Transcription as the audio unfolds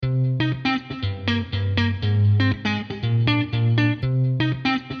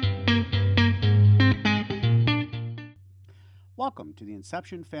to the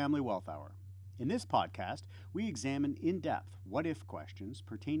Inception Family Wealth Hour. In this podcast, we examine in depth what if questions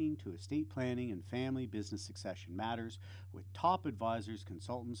pertaining to estate planning and family business succession matters with top advisors,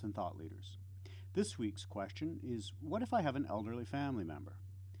 consultants, and thought leaders. This week's question is, what if I have an elderly family member?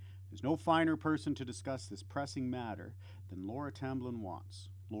 There's no finer person to discuss this pressing matter than Laura Tamblin-Watts.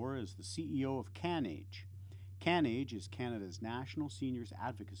 Laura is the CEO of CanAge. CanAge is Canada's national seniors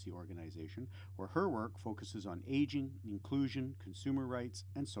advocacy organization, where her work focuses on aging, inclusion, consumer rights,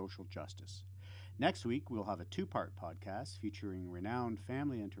 and social justice. Next week, we'll have a two-part podcast featuring renowned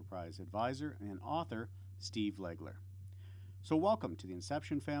family enterprise advisor and author Steve Legler. So welcome to the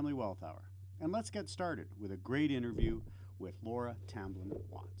Inception Family Wealth Hour, and let's get started with a great interview with Laura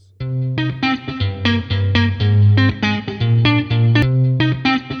Tamblin-Watts.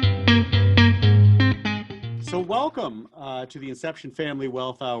 So welcome to the Inception Family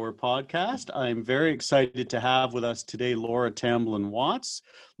Wealth Hour podcast. I'm very excited to have with us today Laura Tamblin-Watts.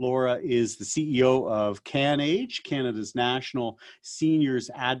 Laura is the CEO of CanAge, Canada's national seniors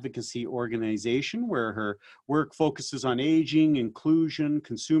advocacy organization, where her work focuses on aging, inclusion,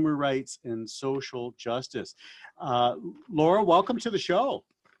 consumer rights, and social justice. Laura, welcome to the show.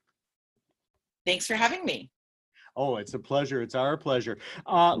 Thanks for having me. Oh, it's a pleasure. It's our pleasure.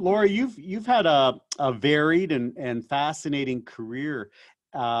 Laura, you've had a varied and fascinating career.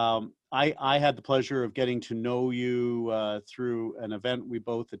 I had the pleasure of getting to know you through an event we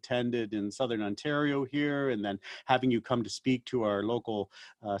both attended in Southern Ontario here, and then having you come to speak to our local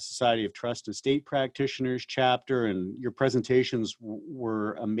Society of Trust and Estate Practitioners chapter, and your presentations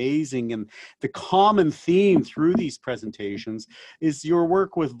were amazing. And the common theme through these presentations is your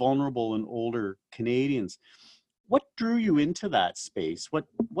work with vulnerable and older Canadians. What drew you into that space?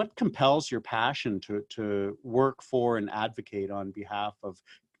 What compels your passion to work for and advocate on behalf of,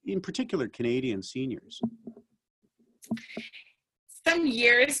 in particular, Canadian seniors? Some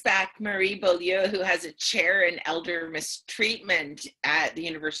years back, Marie Beaulieu, who has a chair in elder mistreatment at the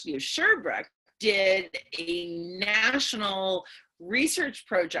University of Sherbrooke, did a national research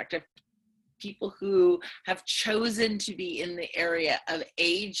project of people who have chosen to be in the area of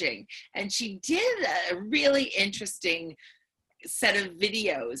aging. And she did a really interesting set of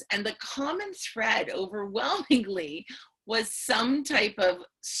videos. And the common thread overwhelmingly was some type of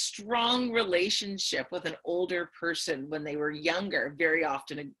strong relationship with an older person when they were younger, very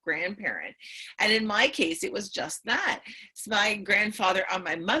often a grandparent. And in my case, it was just that. So my grandfather on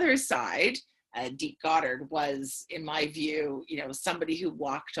my mother's side, Deep Goddard, was, in my view, somebody who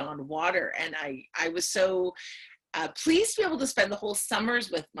walked on water. And I was so pleased to be able to spend the whole summers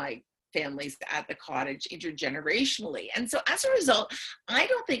with my families at the cottage intergenerationally. And so as a result, I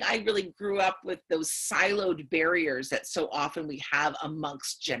don't think I really grew up with those siloed barriers that so often we have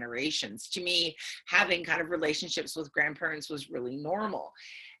amongst generations. To me, having kind of relationships with grandparents was really normal.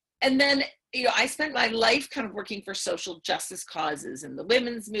 And then, I spent my life kind of working for social justice causes and the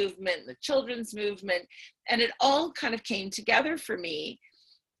women's movement, the children's movement, and it all kind of came together for me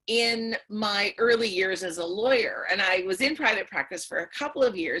in my early years as a lawyer. And I was in private practice for a couple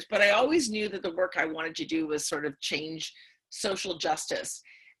of years, but I always knew that the work I wanted to do was sort of change social justice.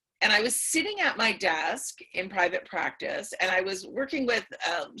 And I was sitting at my desk in private practice, and I was working with,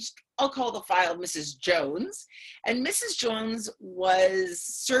 I'll call the file Mrs. Jones. And Mrs. Jones was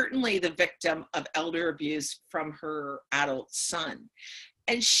certainly the victim of elder abuse from her adult son.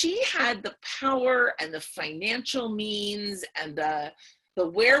 And she had the power and the financial means and the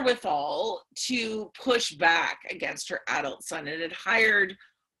wherewithal to push back against her adult son, and had hired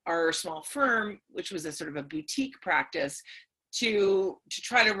our small firm, which was a sort of a boutique practice, to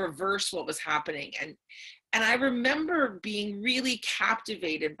try to reverse what was happening. And I remember being really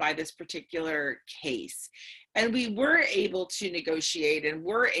captivated by this particular case. And we were able to negotiate and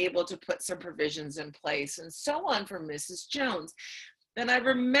were able to put some provisions in place and so on for Mrs. Jones. And I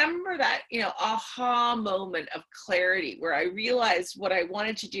remember that, aha moment of clarity where I realized what I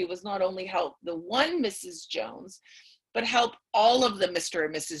wanted to do was not only help the one Mrs. Jones, but help all of the Mr.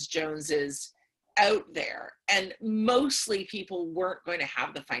 and Mrs. Joneses out there. And mostly people weren't going to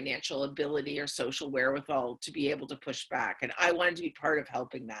have the financial ability or social wherewithal to be able to push back. And I wanted to be part of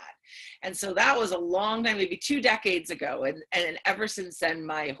helping that. And so that was a long time, maybe 2 decades ago. And ever since then,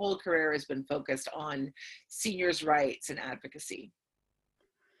 my whole career has been focused on seniors' rights and advocacy.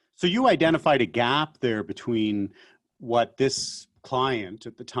 So you identified a gap there between what this client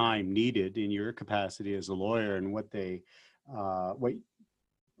at the time needed in your capacity as a lawyer and what they,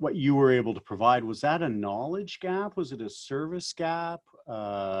 what you were able to provide. Was that a knowledge gap? Was it a service gap?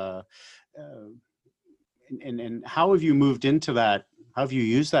 And how have you moved into that How have you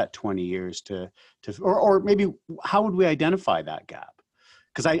used that 20 years or maybe how would we identify that gap?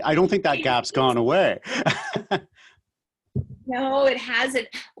 Because I don't think that gap's gone away. No, it hasn't.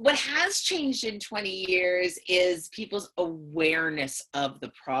 What has changed in 20 years is people's awareness of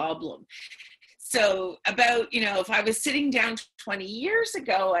the problem. So about, if I was sitting down 20 years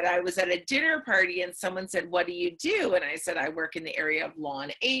ago and I was at a dinner party and someone said, "What do you do?" And I said, "I work in the area of law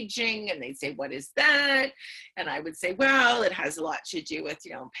and aging." And they'd say, "What is that?" And I would say, "Well, it has a lot to do with,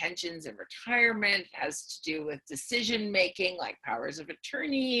 pensions and retirement. It has to do with decision making, like powers of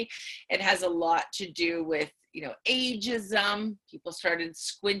attorney. It has a lot to do with, ageism." People started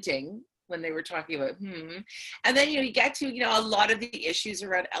squinting when they were talking about, And then, you get to, a lot of the issues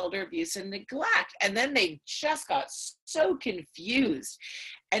around elder abuse and neglect. And then they just got so confused.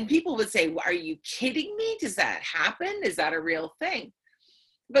 And people would say, "Well, are you kidding me? Does that happen? Is that a real thing?"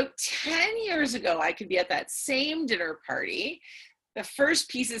 About 10 years ago, I could be at that same dinner party. The first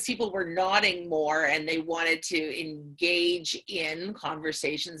piece is people were nodding more and they wanted to engage in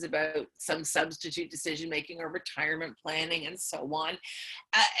conversations about some substitute decision making or retirement planning and so on.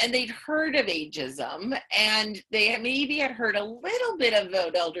 And they'd heard of ageism and they maybe had heard a little bit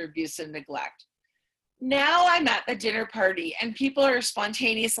about elder abuse and neglect. Now I'm at the dinner party and people are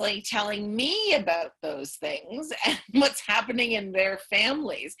spontaneously telling me about those things and what's happening in their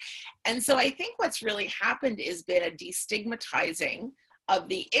families. And so I think what's really happened is been a destigmatizing of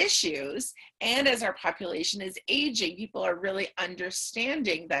the issues. And as our population is aging, people are really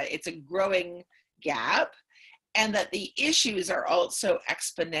understanding that it's a growing gap and that the issues are also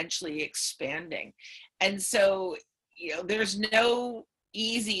exponentially expanding. And so, there's no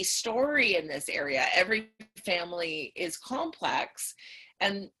easy story in this area. Every family is complex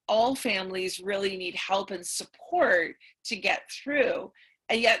and all families really need help and support to get through.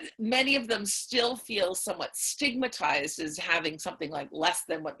 And yet many of them still feel somewhat stigmatized as having something like less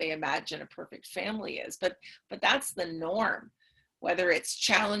than what they imagine a perfect family is. But that's the norm, whether it's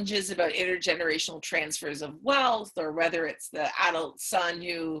challenges about intergenerational transfers of wealth or whether it's the adult son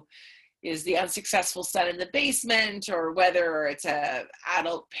who is the unsuccessful son in the basement, or whether it's an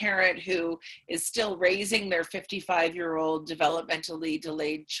adult parent who is still raising their 55-year-old developmentally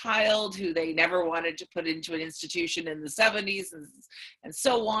delayed child who they never wanted to put into an institution in the 70s and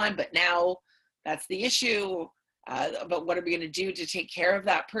so on. But now that's the issue. But what are we going to do to take care of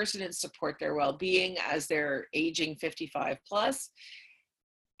that person and support their well-being as they're aging 55 plus?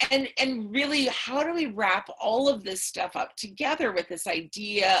 And really, how do we wrap all of this stuff up together with this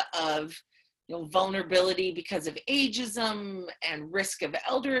idea of, vulnerability because of ageism and risk of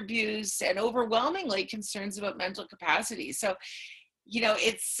elder abuse and overwhelmingly concerns about mental capacity? So,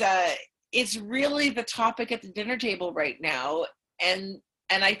 it's really the topic at the dinner table right now. And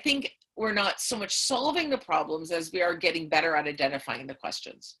I think we're not so much solving the problems as we are getting better at identifying the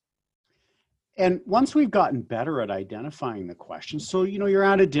questions. And once we've gotten better at identifying the questions, so, you're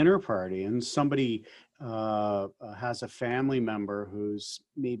at a dinner party and somebody has a family member who's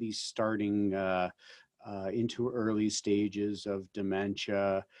maybe starting into early stages of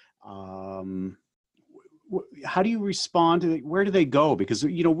dementia. How do you respond to it? Where do they go? Because,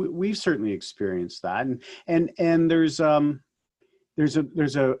 we've certainly experienced that. And there's an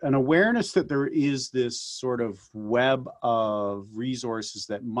awareness that there is this sort of web of resources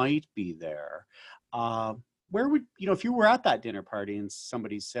that might be there. Where would, if you were at that dinner party and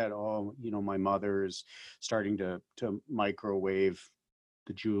somebody said, "Oh, my mother is starting to microwave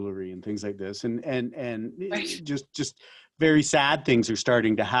the jewelry and things like this," and Right. just very sad things are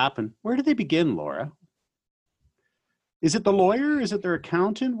starting to happen. Where do they begin, Laura? Is it the lawyer? Is it their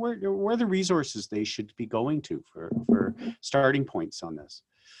accountant? Where are the resources they should be going to for starting points on this?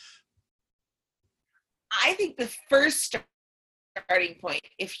 I think the first starting point,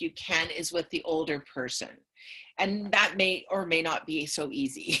 if you can, is with the older person. And that may or may not be so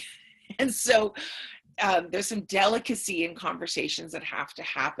easy. And so there's some delicacy in conversations that have to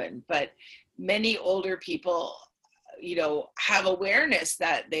happen. But many older people, have awareness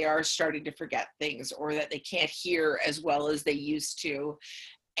that they are starting to forget things or that they can't hear as well as they used to,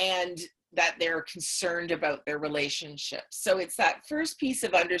 and that they're concerned about their relationships. So it's that first piece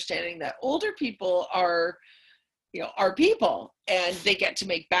of understanding that older people are people, and they get to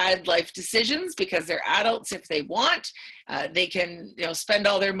make bad life decisions because they're adults if they want. They can, spend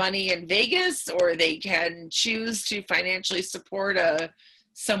all their money in Vegas, or they can choose to financially support a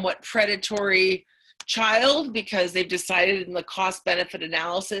somewhat predatory child because they've decided in the cost benefit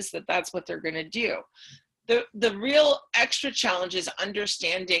analysis that that's what they're going to do. The real extra challenge is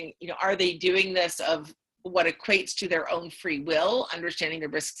understanding, are they doing this of what equates to their own free will, understanding the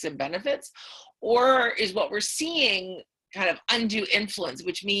risks and benefits, or is what we're seeing kind of undue influence,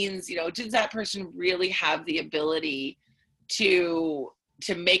 which means, does that person really have the ability to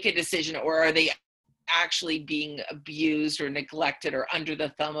make a decision, or are they actually being abused or neglected or under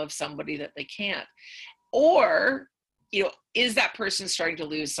the thumb of somebody that they can't? Or, is that person starting to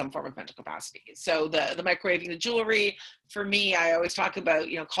lose some form of mental capacity? So the microwaving the jewelry, for me, I always talk about,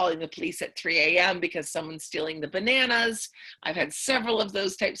 calling the police at 3 a.m. because someone's stealing the bananas. I've had several of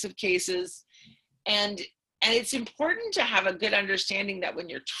those types of cases. And it's important to have a good understanding that when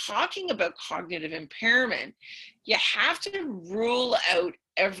you're talking about cognitive impairment, you have to rule out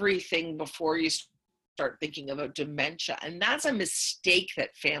everything before you start thinking about dementia. And that's a mistake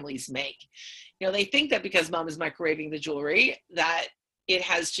that families make. They think that because mom is microwaving the jewelry, that it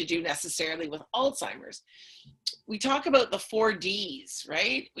has to do necessarily with Alzheimer's. We talk about the 4Ds,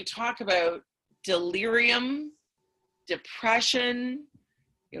 right? We talk about delirium, depression,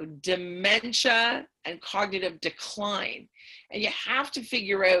 dementia, and cognitive decline. And you have to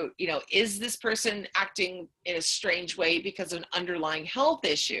figure out, is this person acting in a strange way because of an underlying health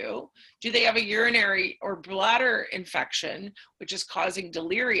issue? Do they have a urinary or bladder infection, which is causing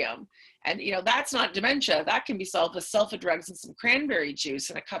delirium? And, that's not dementia. That can be solved with sulfa drugs and some cranberry juice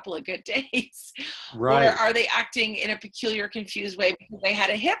and a couple of good days. Right. Or are they acting in a peculiar, confused way because they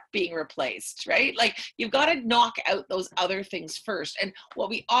had a hip being replaced, right? Like, you've got to knock out those other things first. And what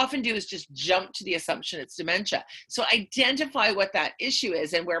we often do is just jump to the assumption it's dementia. So identify what that issue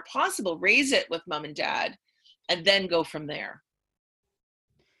is, and where possible, raise it with mom and dad, and then go from there.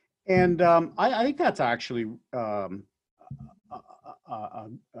 And I think that's actually a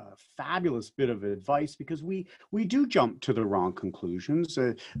fabulous bit of advice, because we do jump to the wrong conclusions,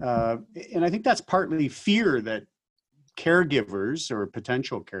 and I think that's partly fear that caregivers or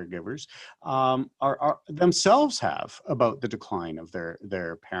potential caregivers are themselves have about the decline of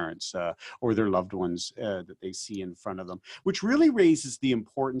their parents or their loved ones that they see in front of them, which really raises the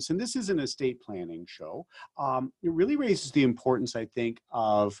importance, and this is an estate planning show, it really raises the importance, I think,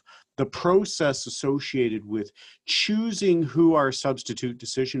 of the process associated with choosing who our substitute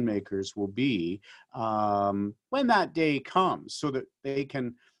decision makers will be when that day comes, so that they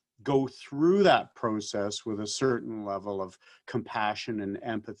can go through that process with a certain level of compassion and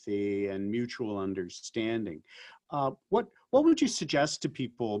empathy and mutual understanding. What would you suggest to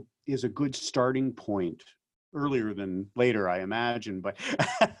people is a good starting point? Earlier than later, I imagine, but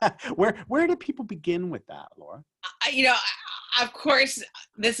where do people begin with that, Laura? Of course,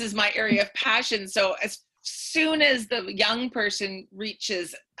 this is my area of passion. So as soon as the young person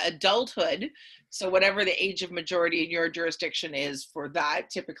reaches adulthood, so whatever the age of majority in your jurisdiction is for that,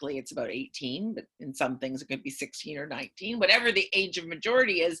 typically it's about 18, but in some things it could be 16 or 19. Whatever the age of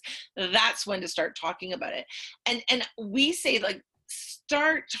majority is, that's when to start talking about it. And we say, like,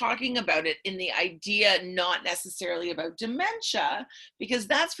 start talking about it in the idea, not necessarily about dementia, because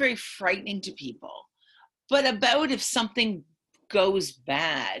that's very frightening to people, but about if something goes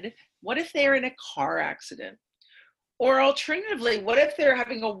bad. What if they're in a car accident? Or alternatively, what if they're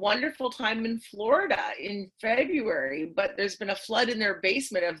having a wonderful time in Florida in February, but there's been a flood in their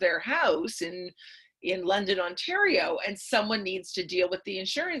basement of their house in London, Ontario, and someone needs to deal with the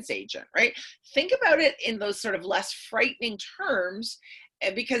insurance agent, right? Think about it in those sort of less frightening terms,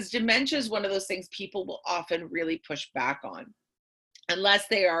 because dementia is one of those things people will often really push back on, unless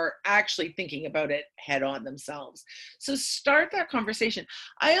they are actually thinking about it head on themselves. So start that conversation.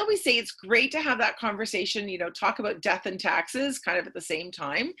 I always say it's great to have that conversation, talk about death and taxes kind of at the same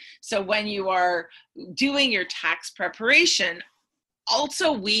time. So when you are doing your tax preparation,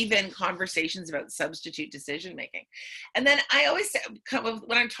 also weave in conversations about substitute decision making. And then I always say,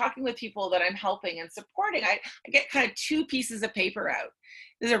 when I'm talking with people that I'm helping and supporting, I get kind of 2 pieces of paper out.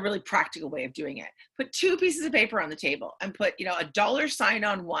 This is a really practical way of doing it. Put 2 pieces of paper on the table and put, a dollar sign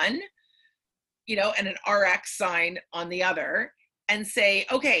on one, and an RX sign on the other, and say,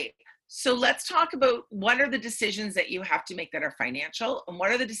 okay, so let's talk about what are the decisions that you have to make that are financial, and what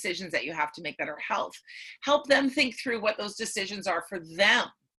are the decisions that you have to make that are health. Help them think through what those decisions are for them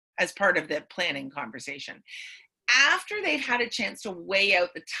as part of the planning conversation. After they've had a chance to weigh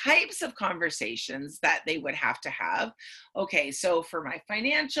out the types of conversations that they would have to have, okay, so for my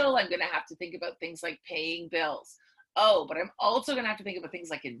financial, I'm going to have to think about things like paying bills. Oh, but I'm also going to have to think about things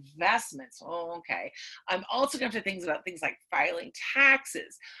like investments. Oh, okay. I'm also going to have to think about things like filing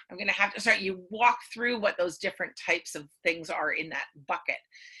taxes. I'm going to have to you walk through what those different types of things are in that bucket.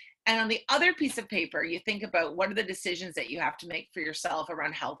 And on the other piece of paper, you think about what are the decisions that you have to make for yourself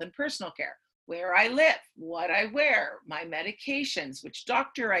around health and personal care. where I live, what I wear, my medications, which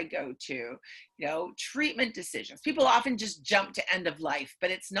doctor I go to, treatment decisions. People often just jump to end of life,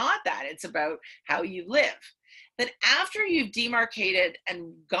 but it's not that. It's about how you live. Then after you've demarcated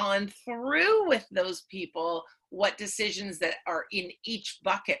and gone through with those people what decisions that are in each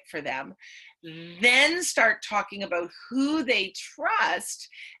bucket for them, then start talking about who they trust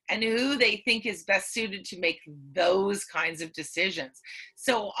and who they think is best suited to make those kinds of decisions.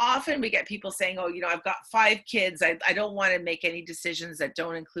 So often we get people saying, oh, I've got 5 kids. I don't want to make any decisions that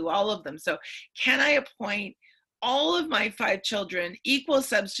don't include all of them. So can I appoint all of my 5 children equal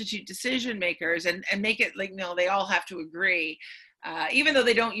substitute decision makers and make it like, no, they all have to agree, even though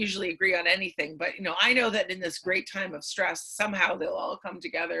they don't usually agree on anything. But, I know that in this great time of stress, somehow they'll all come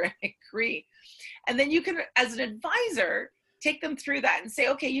together and agree. And then you can, as an advisor, take them through that and say,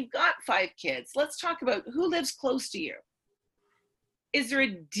 okay, you've got 5 kids. Let's talk about who lives close to you. Is there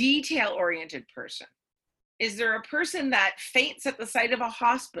a detail-oriented person? Is there a person that faints at the sight of a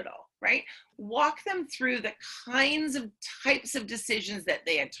hospital, right? Walk them through the types of decisions that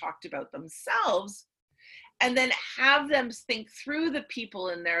they had talked about themselves, and then have them think through the people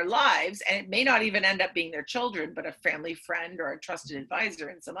in their lives. And it may not even end up being their children, but a family friend or a trusted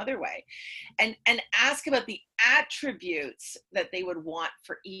advisor in some other way. And ask about the attributes that they would want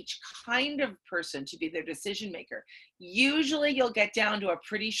for each kind of person to be their decision maker. Usually you'll get down to a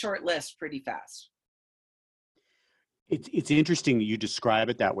pretty short list pretty fast. It's interesting that you describe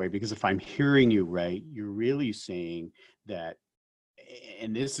it that way, because if I'm hearing you right, you're really saying that,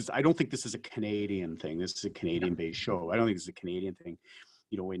 and I don't think this is a Canadian thing. This is a Canadian-based show. I don't think it's a Canadian thing.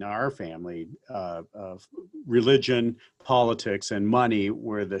 In our family, religion, politics, and money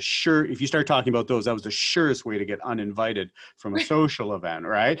were if you start talking about those, that was the surest way to get uninvited from a social event,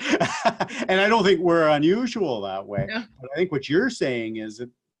 right? And I don't think we're unusual that way. No. But I think what you're saying is that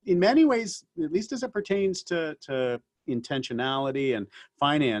in many ways, at least as it pertains to intentionality and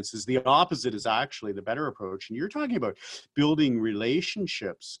finances, the opposite is actually the better approach. And you're talking about building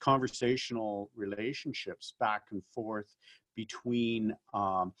relationships, conversational relationships back and forth between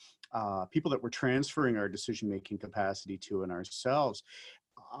people that we're transferring our decision-making capacity to and ourselves.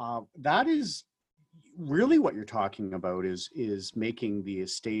 That is really what you're talking about, is making the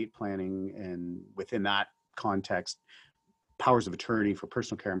estate planning, and within that context, powers of attorney for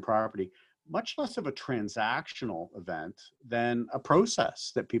personal care and property, much less of a transactional event than a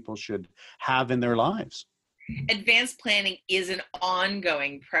process that people should have in their lives. Advanced planning is an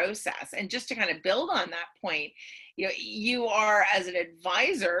ongoing process. And just to kind of build on that point, you are, as an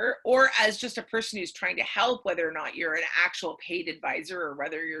advisor or as just a person who's trying to help, whether or not you're an actual paid advisor or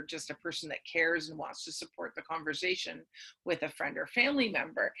whether you're just a person that cares and wants to support the conversation with a friend or family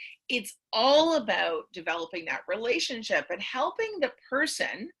member, it's all about developing that relationship and helping the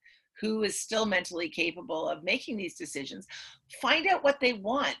person who is still mentally capable of making these decisions find out what they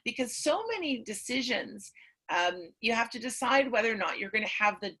want. Because so many decisions, you have to decide whether or not you're going to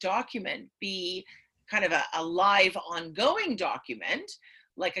have the document be kind of a live, ongoing document,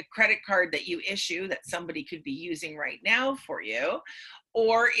 like a credit card that you issue that somebody could be using right now for you,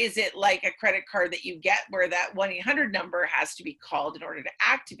 or is it like a credit card that you get where that 1-800 number has to be called in order to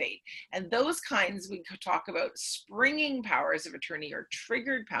activate? And those kinds, we could talk about springing powers of attorney or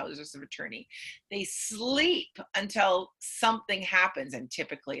triggered powers of attorney. They sleep until something happens, and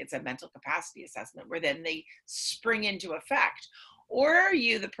typically it's a mental capacity assessment where then they spring into effect. Or are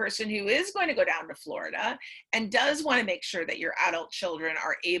you the person who is going to go down to Florida and does want to make sure that your adult children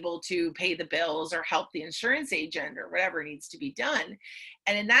are able to pay the bills or help the insurance agent or whatever needs to be done?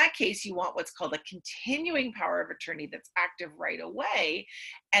 And in that case, you want what's called a continuing power of attorney that's active right away,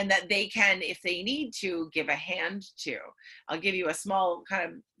 and that they can, if they need to, give a hand to. I'll give you a small kind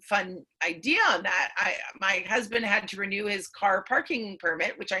of fun idea on that. My husband had to renew his car parking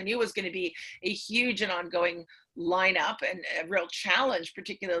permit, which I knew was going to be a huge and ongoing lineup and a real challenge,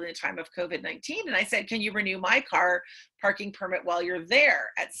 particularly in the time of COVID-19. And I said, can you renew my car parking permit while you're there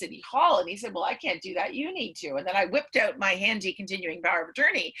at City Hall? And he said, well, I can't do that. You need to. And then I whipped out my handy continuing power of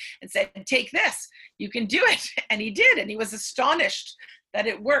attorney and said, take this, you can do it. And he did. And he was astonished that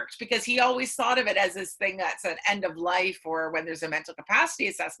it worked, because he always thought of it as this thing that's an end of life or when there's a mental capacity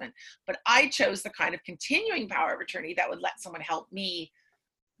assessment. But I chose the kind of continuing power of attorney that would let someone help me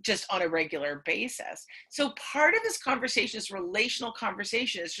just on a regular basis. So part of this conversation, this relational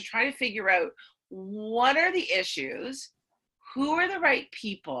conversation, is to try to figure out what are the issues, who are the right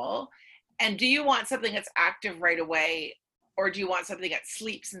people, and do you want something that's active right away, or do you want something that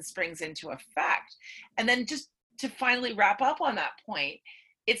sleeps and springs into effect? And then just to finally wrap up on that point,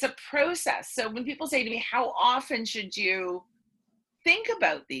 it's a process. So when people say to me, how often should you think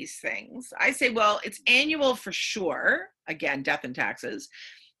about these things, I say, well, it's annual for sure. Again, death and taxes.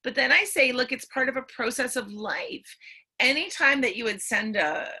 But then I say, look, it's part of a process of life. Anytime that you would send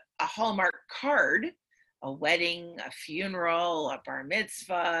a Hallmark card, a wedding, a funeral, a bar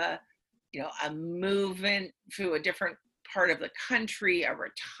mitzvah, a movement to a different part of the country, a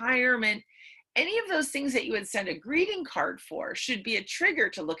retirement, any of those things that you would send a greeting card for should be a trigger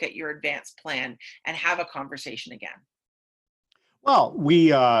to look at your advanced plan and have a conversation again. Well, we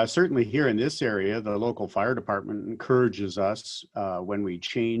certainly here in this area, the local fire department encourages us when we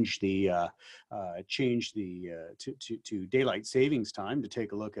change to daylight savings time to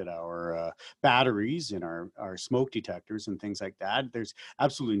take a look at our batteries and our smoke detectors and things like that. There's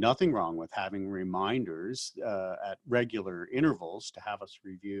absolutely nothing wrong with having reminders at regular intervals to have us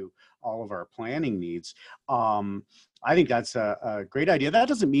review all of our planning needs. I think that's a great idea. That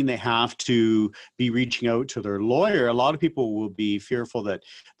doesn't mean they have to be reaching out to their lawyer. A lot of people will be fearful that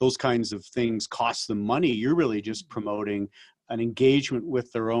those kinds of things cost them money. You're really just promoting an engagement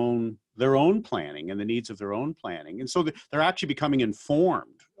with their own planning and the needs of their own planning. And so they're actually becoming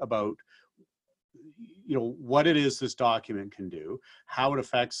informed about what it is this document can do, how it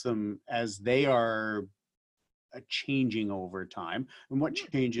affects them as they are changing over time, and what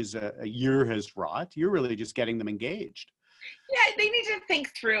changes a year has wrought. You're really just getting them engaged. Yeah, they need to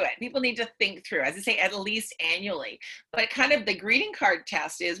think through it. People need to think through, as I say, at least annually. But kind of the greeting card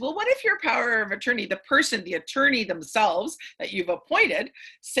test is, well, what if your power of attorney, the attorney themselves that you've appointed,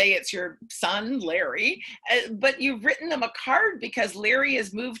 say it's your son, Larry, but you've written them a card because Larry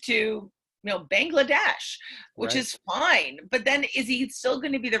has moved to Bangladesh, which is fine. But then is he still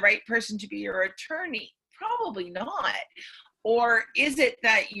going to be the right person to be your attorney? Probably not. Or is it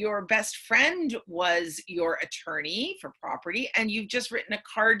that your best friend was your attorney for property and you've just written a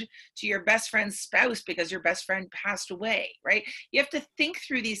card to your best friend's spouse because your best friend passed away, right? You have to think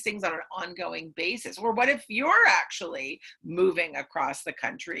through these things on an ongoing basis. Or what if you're actually moving across the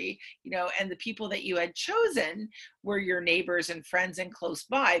country, and the people that you had chosen were your neighbors and friends and close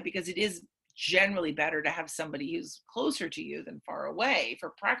by, because it is generally better to have somebody who's closer to you than far away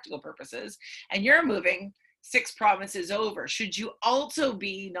for practical purposes, and you're moving 6 provinces over. Should you also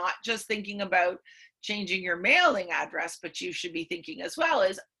be not just thinking about changing your mailing address, but you should be thinking as well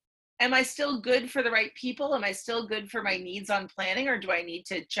as, am I still good for the right people? Am I still good for my needs on planning, or do I need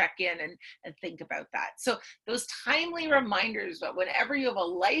to check in and think about that? So those timely reminders, but whenever you have a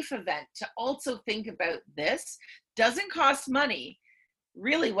life event, to also think about this doesn't cost money.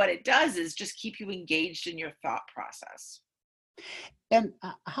 Really what it does is just keep you engaged in your thought process. And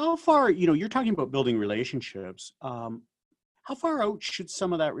how far, you're talking about building relationships. How far out should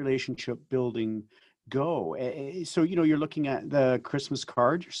some of that relationship building go? So, you're looking at the Christmas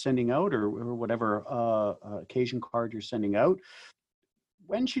card you're sending out, or whatever occasion card you're sending out.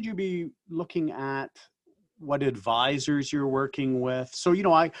 When should you be looking at what advisors you're working with? So,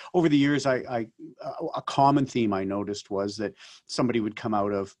 over the years, a common theme I noticed was that somebody would come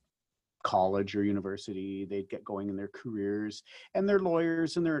out of college or university, they'd get going in their careers, and their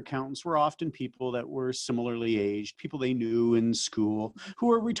lawyers and their accountants were often people that were similarly aged, people they knew in school, who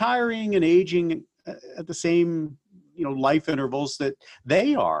were retiring and aging at the same life intervals that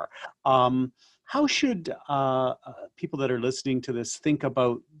they are. How should people that are listening to this think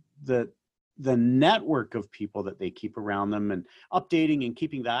about the network of people that they keep around them and updating and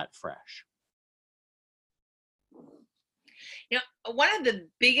keeping that fresh? One of the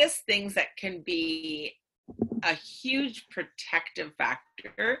biggest things that can be a huge protective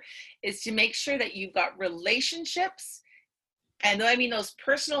factor is to make sure that you've got relationships, and I mean those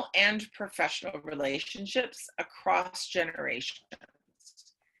personal and professional relationships, across generations.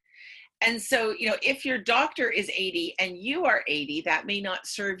 And so, if your doctor is 80 and you are 80, that may not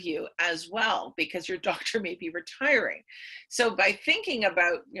serve you as well because your doctor may be retiring. So by thinking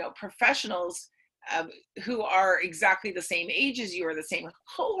about, professionals who are exactly the same age as you or the same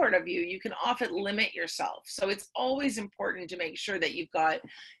cohort of you, you can often limit yourself. So it's always important to make sure that you've got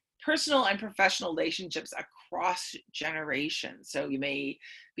personal and professional relationships across generations. So you may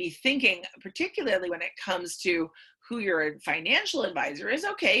be thinking, particularly when it comes to who your financial advisor is,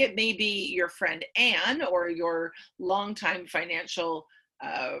 okay, it may be your friend Anne or your longtime financial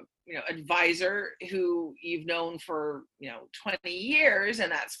advisor who you've known for 20 years,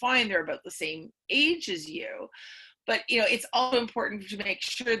 and that's fine, they're about the same age as you. But it's also important to make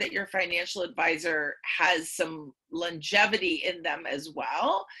sure that your financial advisor has some longevity in them as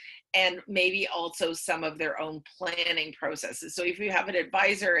well, and maybe also some of their own planning processes. So if you have an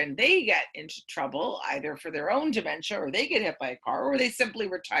advisor and they get into trouble, either for their own dementia, or they get hit by a car, or they simply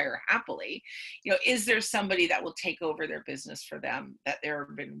retire happily, is there somebody that will take over their business for them that they've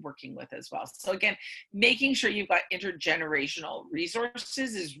been working with as well? So again, making sure you've got intergenerational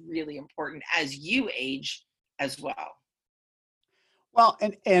resources is really important as you age as well. Well,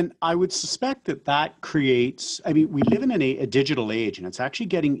 and I would suspect that that creates, I mean, we live in a digital age, and it's actually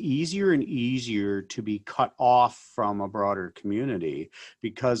getting easier and easier to be cut off from a broader community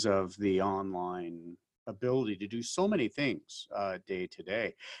because of the online ability to do so many things day to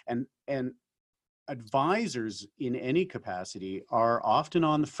day. And advisors in any capacity are often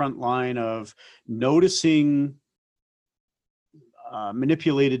on the front line of noticing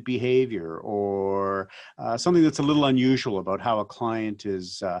manipulated behavior, or something that's a little unusual about how a client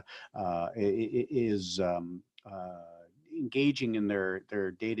is engaging in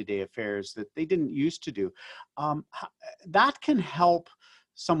their day-to-day affairs that they didn't used to do. That can help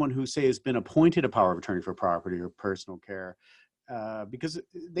someone who, say, has been appointed a power of attorney for property or personal care, because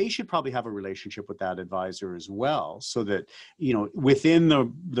they should probably have a relationship with that advisor as well, so that within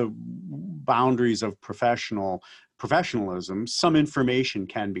the boundaries of professionalism, some information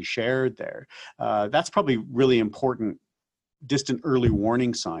can be shared there. That's probably really important, distant early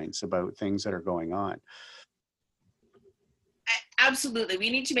warning signs about things that are going on. Absolutely.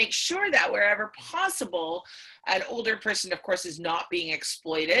 We need to make sure that wherever possible, an older person, of course, is not being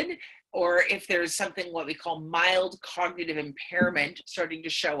exploited, or if there's something what we call mild cognitive impairment starting to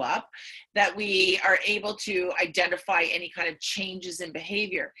show up, that we are able to identify any kind of changes in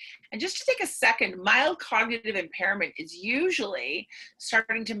behavior. And just to take a second, mild cognitive impairment is usually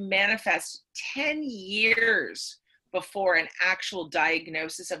starting to manifest 10 years before an actual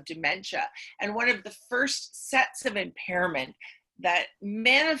diagnosis of dementia. And one of the first sets of impairment that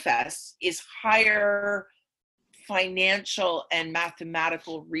manifests is higher financial and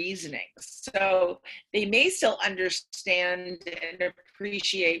mathematical reasoning. So they may still understand and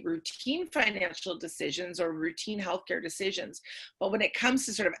appreciate routine financial decisions or routine healthcare decisions, but when it comes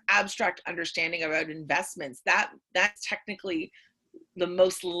to sort of abstract understanding about investments, that's technically the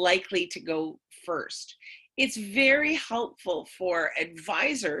most likely to go first. It's very helpful for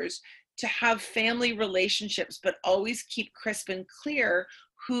advisors to have family relationships, but always keep crisp and clear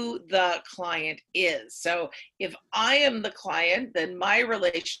who the client is. So if I am the client, then my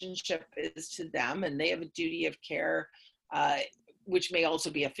relationship is to them, and they have a duty of care, which may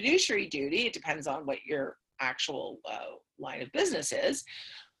also be a fiduciary duty. It depends on what your actual line of business is.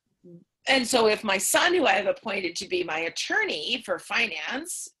 And so if my son, who I have appointed to be my attorney for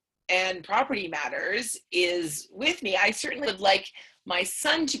finance and property matters, is with me, I certainly would like my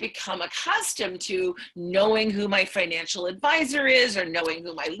son to become accustomed to knowing who my financial advisor is, or knowing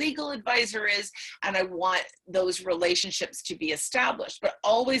who my legal advisor is. And I want those relationships to be established, but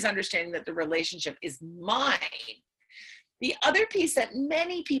always understanding that the relationship is mine. The other piece that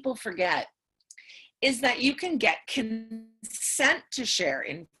many people forget is that you can get consent to share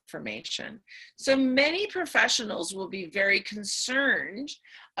information. So many professionals will be very concerned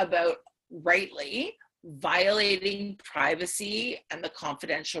about, rightly, violating privacy and the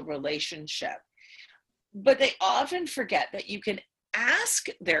confidential relationship. But they often forget that you can ask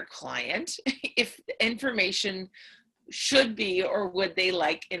their client if information should be, or would they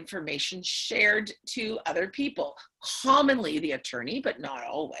like information shared to other people, commonly the attorney, but not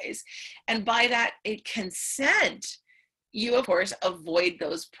always. And by that consent, you, of course, avoid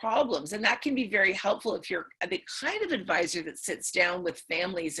those problems. And that can be very helpful if you're the kind of advisor that sits down with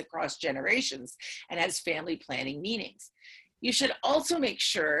families across generations and has family planning meetings. You should also make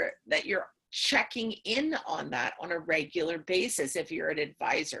sure that you're checking in on that on a regular basis if you're an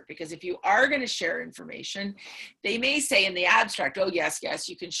advisor, because if you are going to share information, they may say in the abstract, oh, yes,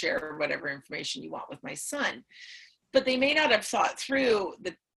 you can share whatever information you want with my son. But they may not have thought through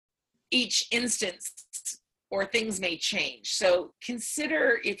each instance, or things may change. So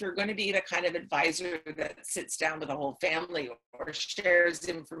consider, if you're going to be the kind of advisor that sits down with a whole family or shares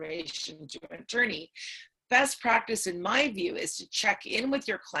information to an attorney, best practice in my view is to check in with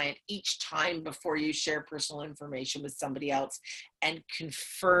your client each time before you share personal information with somebody else and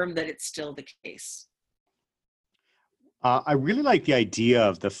confirm that it's still the case. I really like the idea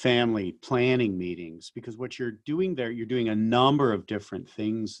of the family planning meetings, because what you're doing there, you're doing a number of different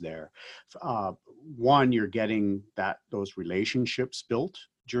things there. One, you're getting those relationships built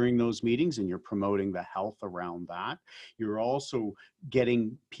during those meetings, and you're promoting the health around that. You're also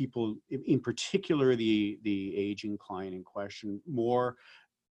getting people, in particular the aging client in question, more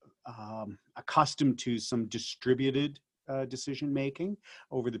accustomed to some distributed decision making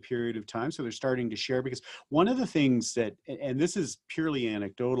over the period of time. So they're starting to share, because one of the things that, and this is purely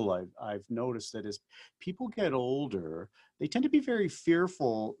anecdotal, I've noticed that as people get older, they tend to be very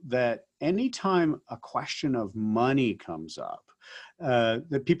fearful that anytime a question of money comes up,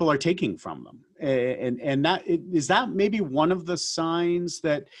 that people are taking from them. And that is that maybe one of the signs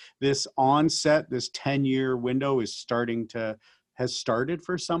that this onset, this 10-year window has started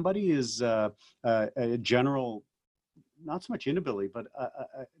for somebody, is a general, not so much inability, but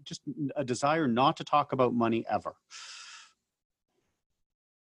just a desire not to talk about money ever.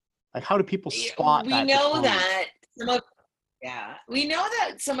 Like, how do people spot We that know decline? that some of we know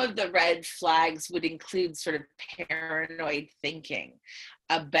that some of the red flags would include sort of paranoid thinking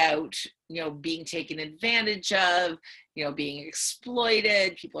about, being taken advantage of, being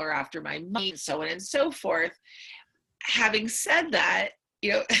exploited, people are after my money, so on and so forth. Having said that,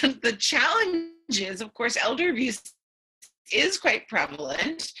 the challenge is, of course, elder abuse is quite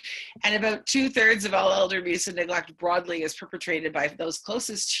prevalent, and about 2/3 of all elder abuse and neglect broadly is perpetrated by those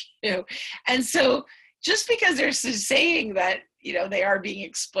closest to you. And so just because they're saying that, they are being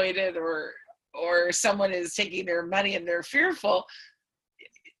exploited, or someone is taking their money and they're fearful,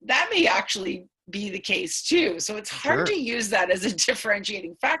 that may actually be the case too. So it's hard to use that as a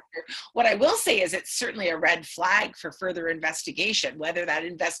differentiating factor. What I will say is it's certainly a red flag for further investigation, whether that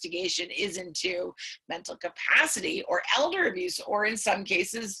investigation is into mental capacity or elder abuse, or in some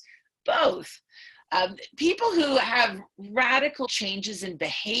cases, both. People who have radical changes in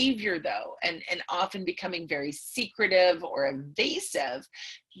behavior, though, and often becoming very secretive or evasive,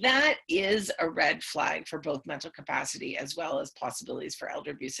 that is a red flag for both mental capacity as well as possibilities for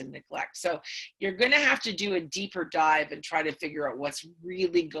elder abuse and neglect. So you're going to have to do a deeper dive and try to figure out what's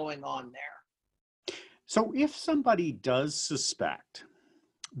really going on there. So if somebody does suspect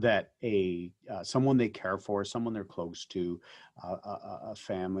that someone they care for, someone they're close to, a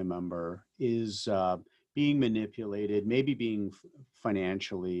family member is being manipulated, maybe being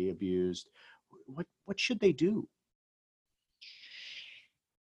financially abused, what should they do?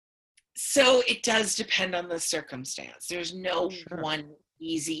 So it does depend on the circumstance. There's no one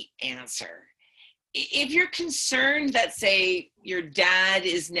easy answer. If you're concerned that, say, your dad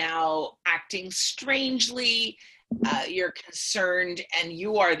is now acting strangely, you're concerned and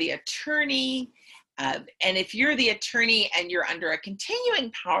you are the attorney, and if you're the attorney and you're under a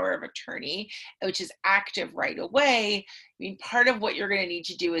continuing power of attorney, which is active right away, I mean, part of what you're going to need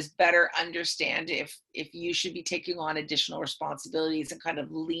to do is better understand if you should be taking on additional responsibilities and kind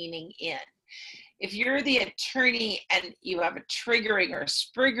of leaning in. If you're the attorney and you have a triggering or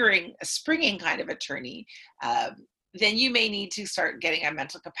a springing kind of attorney, then you may need to start getting a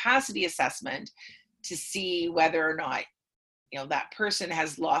mental capacity assessment to see whether or not that person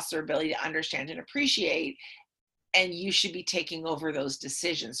has lost their ability to understand and appreciate, and you should be taking over those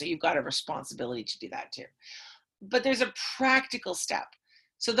decisions. So you've got a responsibility to do that too. But there's a practical step.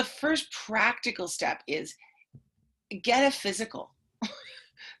 So the first practical step is get a physical.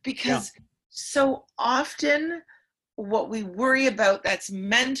 Because so often what we worry about that's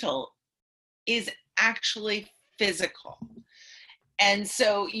mental is actually physical. And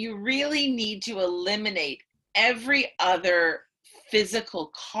so you really need to eliminate every other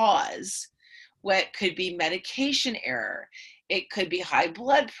physical cause. What could be medication error, it could be high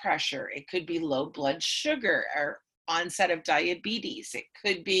blood pressure, it could be low blood sugar or onset of diabetes, it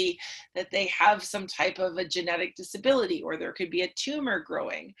could be that they have some type of a genetic disability, or there could be a tumor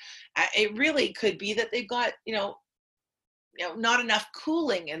growing. It really could be that they've got not enough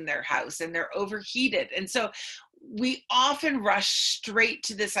cooling in their house and they're overheated. And so we often rush straight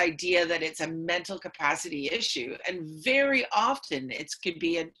to this idea that it's a mental capacity issue, and very often it could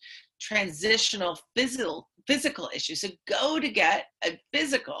be a transitional physical issue. So go to get a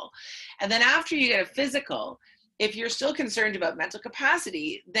physical, and then after you get a physical, if you're still concerned about mental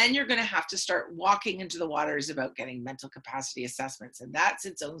capacity, then you're going to have to start walking into the waters about getting mental capacity assessments, and that's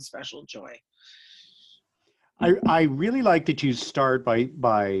its own special joy. I really like that you start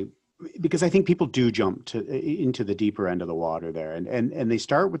by because I think people do jump into the deeper end of the water there, and they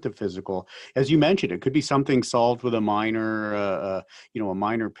start with the physical. As you mentioned, it could be something solved with a minor a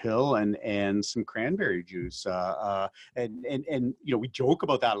minor pill and some cranberry juice, and we joke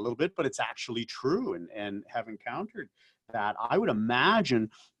about that a little bit, but it's actually true, and have encountered that. I would imagine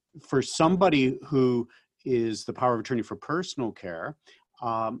for somebody who is the power of attorney for personal care,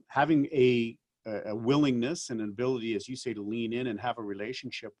 having a willingness and an ability, as you say, to lean in and have a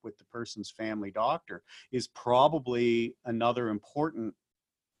relationship with the person's family doctor is probably another important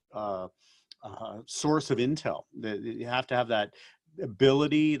source of intel. You have to have that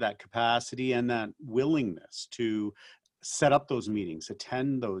ability, that capacity, and that willingness to set up those meetings,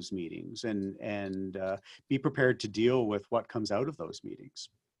 attend those meetings, and be prepared to deal with what comes out of those meetings.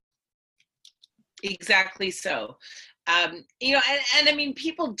 Exactly so. And I mean,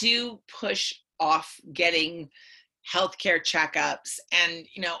 people do push off getting healthcare checkups. And,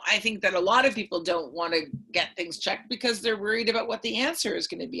 I think that a lot of people don't want to get things checked because they're worried about what the answer is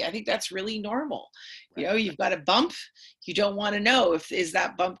going to be. I think that's really normal. Right. You've got a bump. You don't want to know is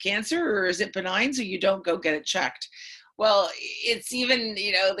that bump cancer or is it benign, so you don't go get it checked. Well, it's even,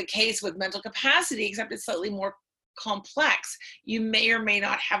 the case with mental capacity, except it's slightly more complex. You may or may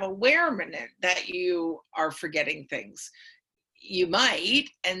not have awareness that you are forgetting things. You might,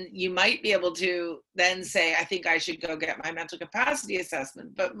 and you might be able to then say, I think I should go get my mental capacity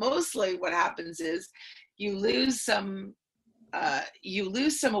assessment. But mostly what happens is you lose some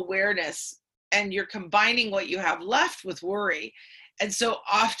awareness, and you're combining what you have left with worry. And so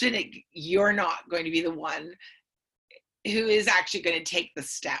often you're not going to be the one who is actually going to take the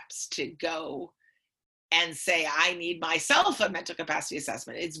steps to go and say, I need myself a mental capacity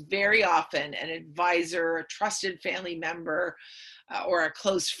assessment. It's very often an advisor, a trusted family member, or a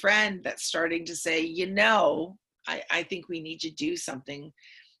close friend that's starting to say, I think we need to do something.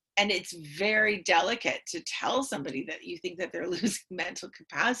 And it's very delicate to tell somebody that you think that they're losing mental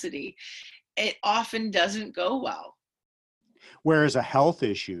capacity. It often doesn't go well. Whereas a health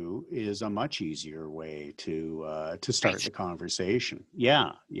issue is a much easier way to start the conversation.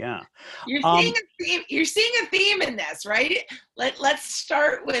 Yeah. You're seeing a theme. You're seeing a theme in this, right? Let's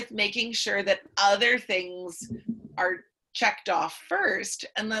start with making sure that other things are checked off first,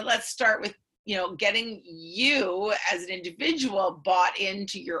 and then let's start with getting you as an individual bought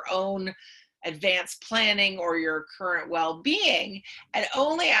into your own advanced planning or your current well-being. And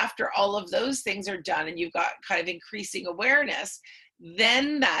only after all of those things are done and you've got kind of increasing awareness,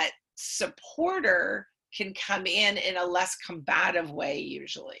 then that supporter can come in a less combative way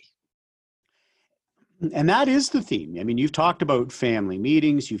usually. And that is the theme. I mean, you've talked about family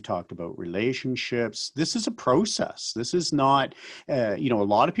meetings, you've talked about relationships. This is a process. This is not, a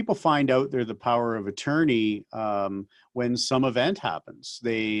lot of people find out they're the power of attorney when some event happens.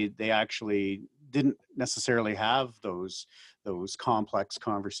 They actually didn't necessarily have those complex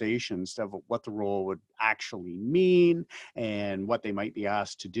conversations of what the role would actually mean and what they might be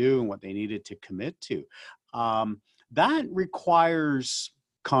asked to do and what they needed to commit to. That requires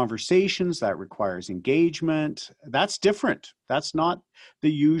conversations, that requires engagement. That's different. That's not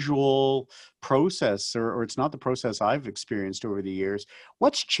the usual process, or it's not the process I've experienced over the years.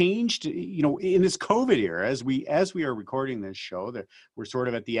 What's changed, in this COVID era, as we are recording this show, that we're sort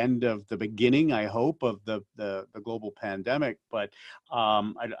of at the end of the beginning, I hope, of the global pandemic, but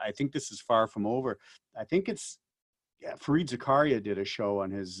I think this is far from over. I think it's Fareed Zakaria did a show on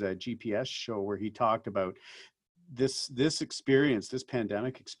his GPS show where he talked about this experience, this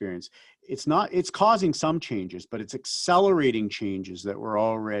pandemic experience. It's causing some changes, but it's accelerating changes that were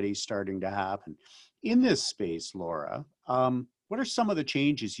already starting to happen in this space. Laura, what are some of the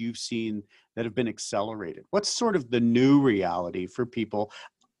changes you've seen that have been accelerated? What's sort of the new reality for people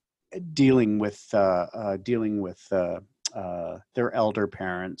dealing with their elder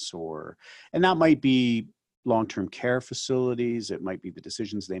parents, and that might be long-term care facilities, it might be the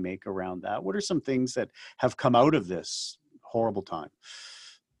decisions they make around that. What are some things that have come out of this horrible time?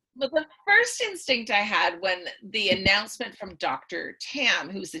 Well, the first instinct I had when the announcement from Dr. Tam,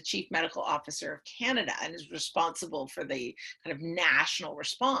 who's the Chief Medical Officer of Canada and is responsible for the kind of national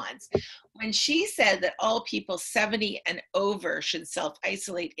response, when she said that all people 70 and over should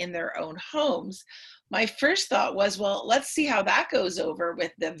self-isolate in their own homes, my first thought was, well, let's see how that goes over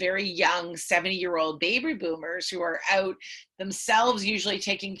with the very young 70-year-old baby boomers who are out themselves, usually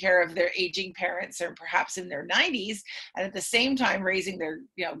taking care of their aging parents or perhaps in their 90s, and at the same time raising their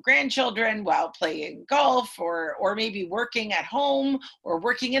grandchildren while playing golf or maybe working at home or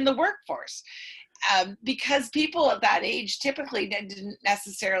working in the workforce. Because people at that age typically didn't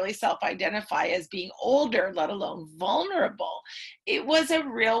necessarily self-identify as being older, let alone vulnerable. It was a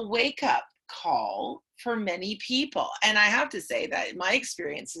real wake-up call for many people. And I have to say that my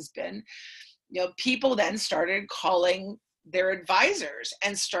experience has been, people then started calling their advisors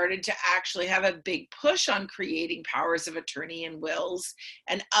and started to actually have a big push on creating powers of attorney and wills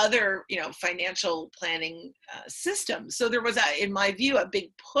and other, financial planning systems. So there was, in my view, a big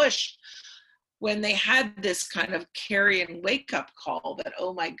push when they had this kind of carrion wake-up call that,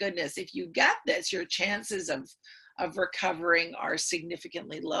 oh my goodness, if you get this, your chances of recovering are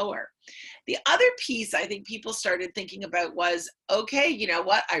significantly lower. The other piece I think people started thinking about was, okay, you know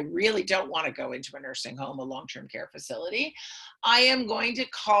what? I really don't want to go into a nursing home, a long-term care facility. I am going to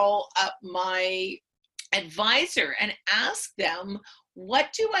call up my advisor and ask them,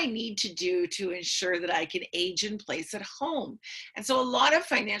 what do I need to do to ensure that I can age in place at home? And so a lot of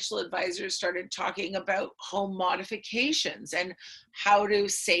financial advisors started talking about home modifications and how to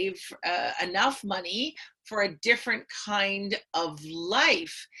save enough money for a different kind of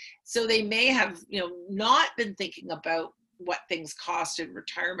life. So they may have, not been thinking about what things cost in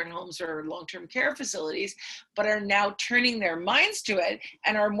retirement homes or long-term care facilities, but are now turning their minds to it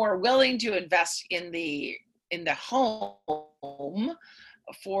and are more willing to invest in the home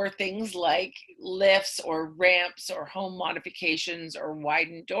for things like lifts or ramps or home modifications or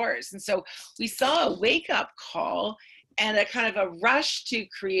widened doors. And so we saw a wake-up call and a kind of a rush to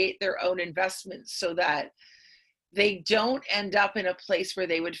create their own investments so that they don't end up in a place where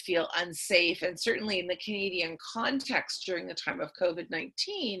they would feel unsafe. And certainly in the Canadian context during the time of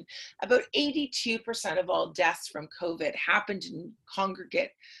COVID-19, about 82% of all deaths from COVID happened in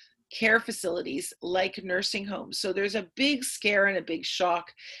congregate care facilities like nursing homes. So there's a big scare and a big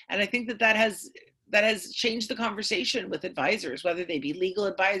shock. And I think that has changed the conversation with advisors, whether they be legal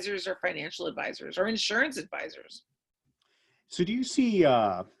advisors or financial advisors or insurance advisors. So do you see,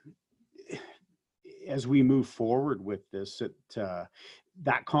 as we move forward with this,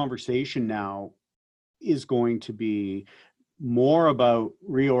 that conversation now is going to be more about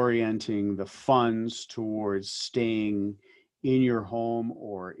reorienting the funds towards staying in your home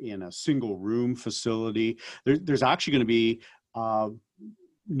or in a single room facility? There's actually going to be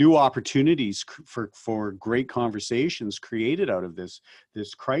new opportunities for great conversations created out of this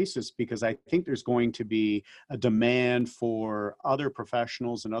crisis, because I think there's going to be a demand for other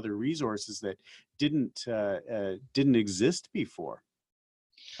professionals and other resources that didn't exist before,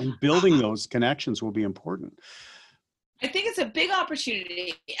 and building those connections will be important. I think it's a big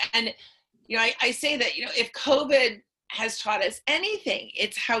opportunity, and I say that if COVID has taught us anything,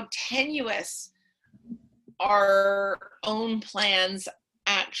 it's how tenuous our own plans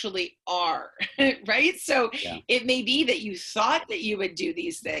actually are, right? So yeah. It may be that you thought that you would do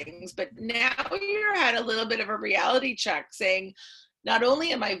these things, but now you're at a little bit of a reality check saying, not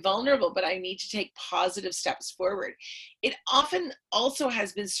only am I vulnerable, but I need to take positive steps forward. It often also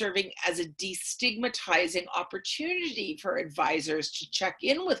has been serving as a destigmatizing opportunity for advisors to check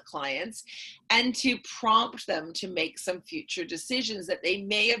in with clients and to prompt them to make some future decisions that they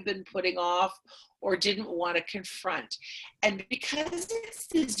may have been putting off or didn't want to confront. And because it's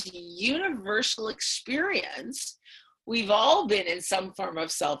this universal experience, we've all been in some form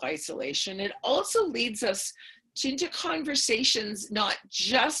of self-isolation. It also leads us into conversations not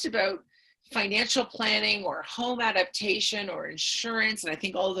just about financial planning or home adaptation or insurance, and I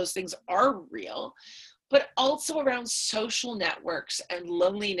think all of those things are real, but also around social networks and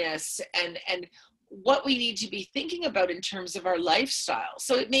loneliness and what we need to be thinking about in terms of our lifestyle.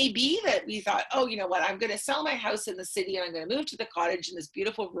 So it may be that we thought, oh, you know what, I'm going to sell my house in the city and I'm going to move to the cottage in this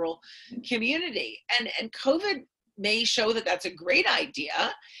beautiful rural community. And COVID may show that that's a great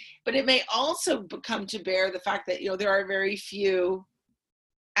idea, but it may also come to bear the fact that, there are very few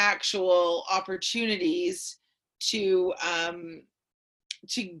actual opportunities to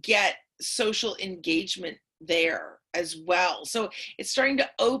get social engagement there as well. So it's starting to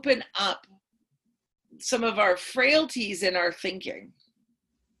open up some of our frailties in our thinking.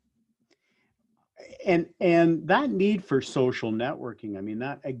 And that need for social networking, I mean,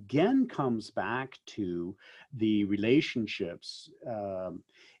 that again comes back to the relationships.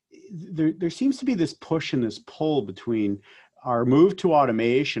 There seems to be this push and this pull between our move to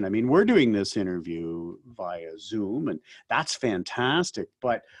automation. I mean, we're doing this interview via Zoom, and that's fantastic.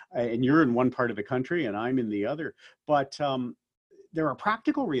 But and you're in one part of the country, and I'm in the other. But there are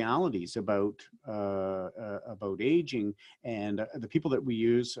practical realities about aging and the people that we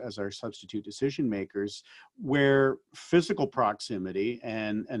use as our substitute decision makers, where physical proximity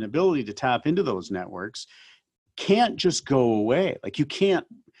and an ability to tap into those networks can't just go away. Like you can't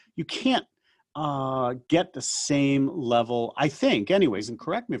get the same level, I think, anyways, and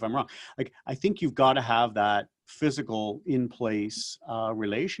correct me if I'm wrong. Like, I think you've got to have that physical in place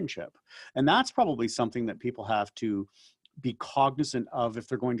relationship. And that's probably something that people have to be cognizant of if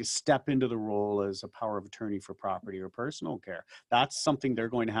they're going to step into the role as a power of attorney for property or personal care. That's something they're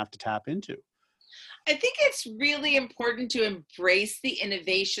going to have to tap into. I think it's really important to embrace the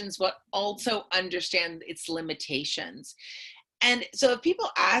innovations, but also understand its limitations. And so if people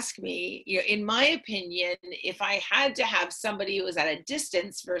ask me, in my opinion, if I had to have somebody who was at a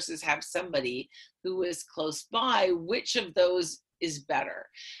distance versus have somebody who was close by, which of those is better?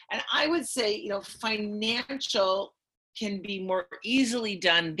 And I would say, financial can be more easily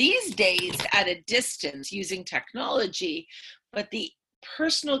done these days at a distance using technology, but the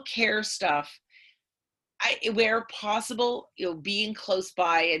personal care stuff where possible, being close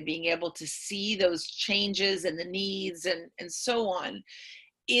by and being able to see those changes and the needs and so on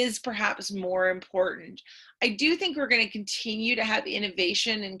is perhaps more important. I do think we're going to continue to have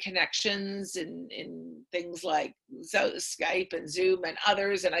innovation and connections in things like Skype and Zoom and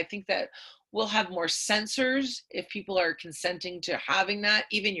others. And I think that we'll have more sensors if people are consenting to having that.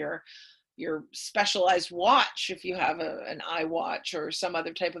 Even your specialized watch, if you have an iWatch or some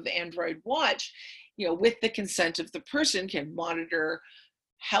other type of Android watch, with the consent of the person, can monitor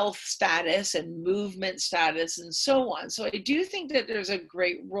health status and movement status and so on. So I do think that there's a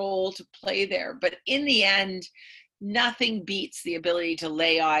great role to play there. But in the end, nothing beats the ability to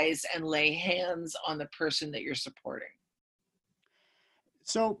lay eyes and lay hands on the person that you're supporting.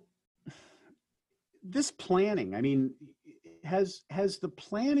 So this planning, I mean, has the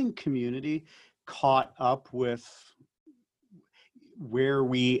planning community caught up with where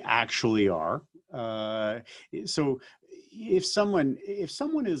we actually are? So if someone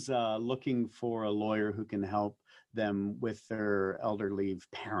is looking for a lawyer who can help them with their elder leave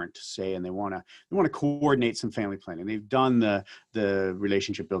parent, say, and they want to coordinate some family planning, they've done the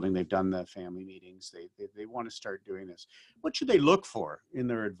relationship building, they've done the family meetings, they want to start doing this, what should they look for in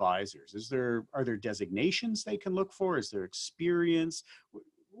their advisors? Are there designations they can look for? Is there experience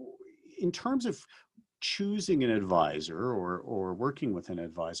in terms of choosing an advisor or working with an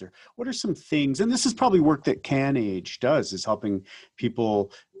advisor? What are some things, and this is probably work that CanAge does, is helping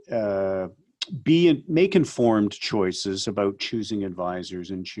people make informed choices about choosing advisors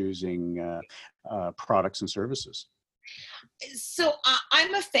and choosing products and services? So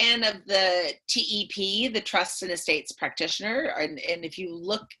I'm a fan of the TEP, the Trust and Estates Practitioner. And if you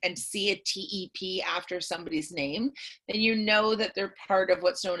look and see a TEP after somebody's name, then you know that they're part of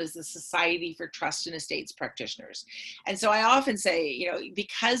what's known as the Society for Trust and Estates Practitioners. And so I often say,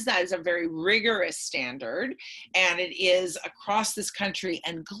 because that is a very rigorous standard and it is across this country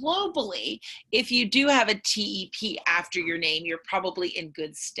and globally, if you do have a TEP after your name, you're probably in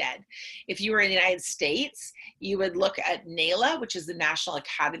good stead. If you were in the United States, you would look at NAELA, which is the National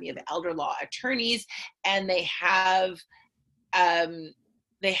Academy of Elder Law Attorneys, and they have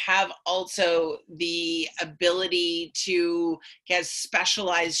also the ability to get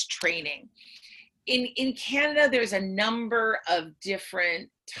specialized training. In Canada, there's a number of different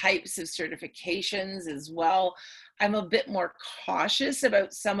types of certifications as well. I'm a bit more cautious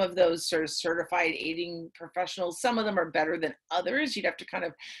about some of those sort of certified aiding professionals. Some of them are better than others. You'd have to kind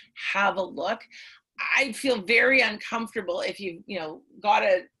of have a look. I feel very uncomfortable if you've, got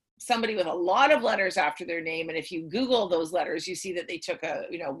somebody with a lot of letters after their name, and if you Google those letters, you see that they took a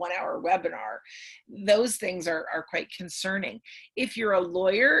 1-hour webinar. Those things are quite concerning. If you're a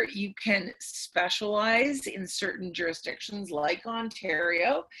lawyer, you can specialize in certain jurisdictions like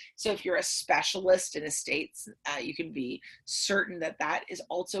Ontario. So if you're a specialist in estates, you can be certain that is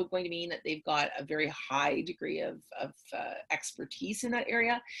also going to mean that they've got a very high degree of expertise in that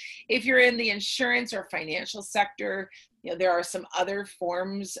area. If you're in the insurance or financial sector, there are some other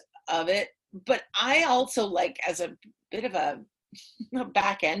forms of it, but I also like, as a bit of a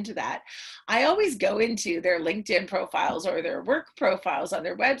back end to that, I always go into their LinkedIn profiles or their work profiles on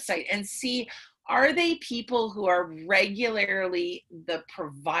their website and see, are they people who are regularly the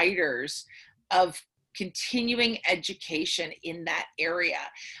providers of continuing education in that area?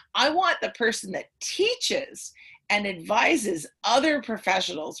 I want the person that teaches and advises other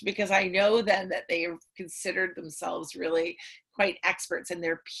professionals, because I know then that they have considered themselves really quite experts and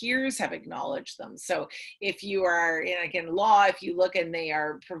their peers have acknowledged them. So if you are in law, if you look and they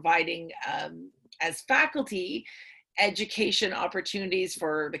are providing as faculty education opportunities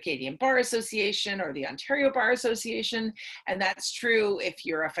for the Canadian Bar Association or the Ontario Bar Association. And that's true if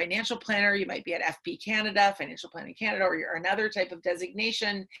you're a financial planner, you might be at FP Canada, Financial Planning Canada, or you're another type of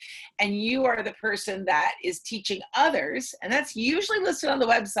designation, and you are the person that is teaching others, and that's usually listed on the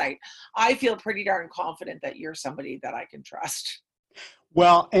website. I feel pretty darn confident that you're somebody that I can trust.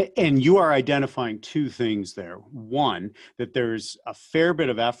 Well, and you are identifying two things there. One, that there's a fair bit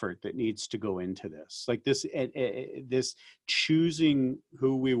of effort that needs to go into this, like this choosing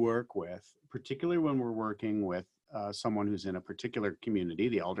who we work with, particularly when we're working with someone who's in a particular community,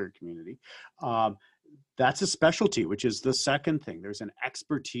 the elder community. That's a specialty, which is the second thing. There's an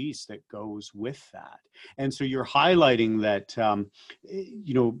expertise that goes with that. And so you're highlighting that,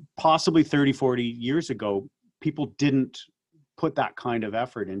 possibly 30, 40 years ago, people didn't put that kind of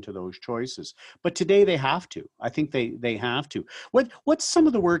effort into those choices. But today they have to. I think they have to. What's some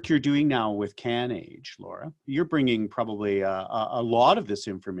of the work you're doing now with CanAge, Laura? You're bringing probably a lot of this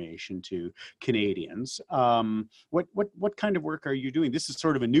information to Canadians. What kind of work are you doing? This is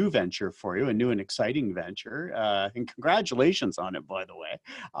sort of a new venture for you, a new and exciting venture, and congratulations on it, by the way.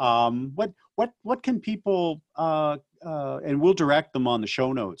 What can people and we'll direct them on the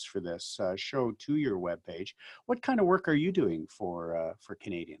show notes for this show to your webpage. What kind of work are you doing for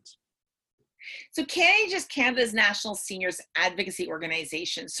Canadians? So CanAge is Canada's national seniors advocacy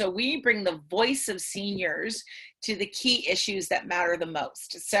organization. So we bring the voice of seniors to the key issues that matter the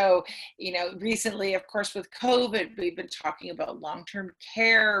most. So, recently, of course, with COVID, we've been talking about long-term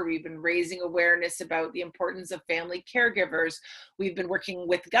care. We've been raising awareness about the importance of family caregivers. We've been working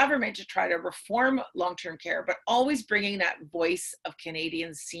with government to try to reform long-term care, but always bringing that voice of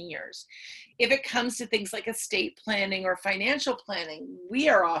Canadian seniors. If it comes to things like estate planning or financial planning, we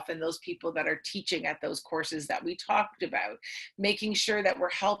are often those people that are teaching at those courses that we talked about, making sure that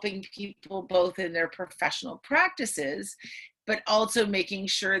we're helping people both in their professional practices, but also making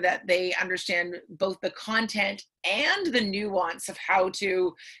sure that they understand both the content and the nuance of how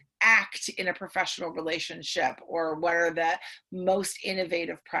to act in a professional relationship, or what are the most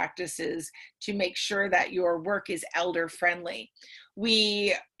innovative practices to make sure that your work is elder friendly.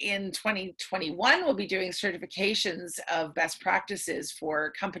 We, in 2021, will be doing certifications of best practices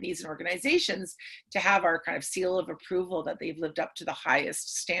for companies and organizations to have our kind of seal of approval that they've lived up to the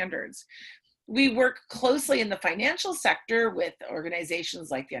highest standards. We work closely in the financial sector with organizations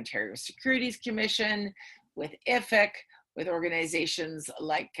like the Ontario Securities Commission, with IFIC, with organizations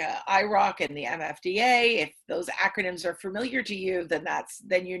like IROC and the MFDA. If those acronyms are familiar to you,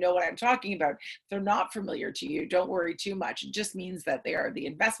 then you know what I'm talking about. If they're not familiar to you, don't worry too much. It just means that they are the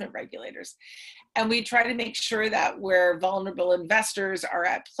investment regulators. And we try to make sure that where vulnerable investors are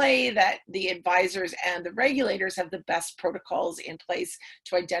at play, that the advisors and the regulators have the best protocols in place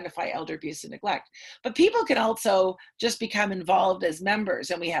to identify elder abuse and neglect. But people can also just become involved as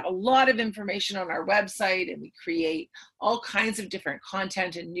members. And we have a lot of information on our website, and we create all kinds of different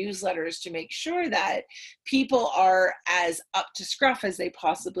content and newsletters to make sure that people are as up to scruff as they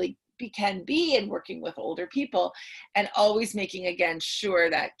possibly can be in working with older people, and always making, again,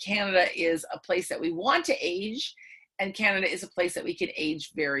 sure that Canada is a place that we want to age, and Canada is a place that we can age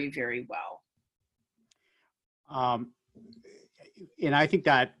very, very well. And I think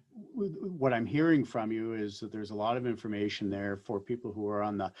that what I'm hearing from you is that there's a lot of information there for people who are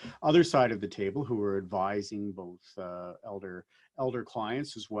on the other side of the table, who are advising both elder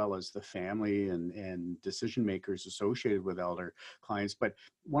clients as well as the family and decision makers associated with elder clients. But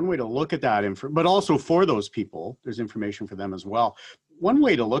one way to look at that, but also for those people, there's information for them as well. One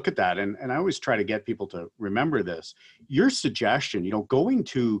way to look at that, and I always try to get people to remember this, your suggestion, going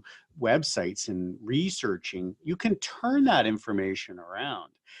to websites and researching, you can turn that information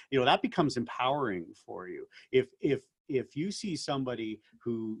around. That becomes empowering for you. If you see somebody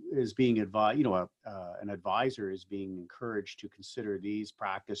who is being advised, an advisor is being encouraged to consider these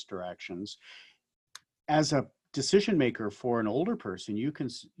practice directions, as a decision maker for an older person, you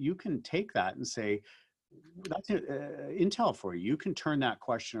can take that and say, that's intel for you. You can turn that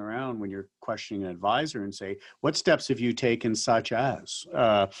question around when you're questioning an advisor and say, what steps have you taken, such as?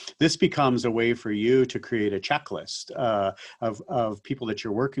 This becomes a way for you to create a checklist of people that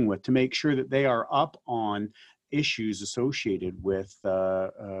you're working with to make sure that they are up on issues associated with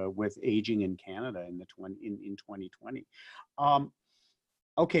aging in Canada in 2020.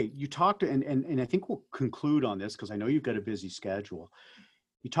 Okay, you talked, and I think we'll conclude on this because I know you've got a busy schedule.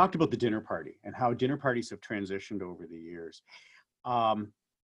 You talked about the dinner party and how dinner parties have transitioned over the years.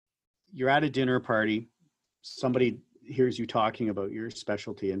 You're at a dinner party, somebody hears you talking about your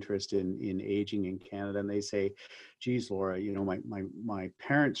specialty interest in aging in Canada, and they say, geez, Laura, my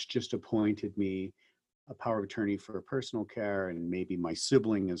parents just appointed me a power of attorney for personal care, and maybe my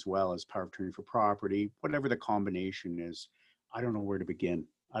sibling as well as power of attorney for property, whatever the combination is. I don't know where to begin.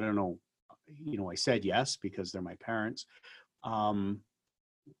 I don't know. I said yes because they're my parents.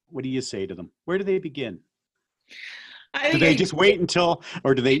 What do you say to them? Where do they begin? Do they just wait until,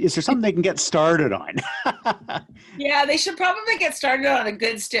 or is there something they can get started on? Yeah, they should probably get started on a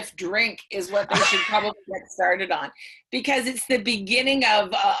good stiff drink is what they should probably get started on, because it's the beginning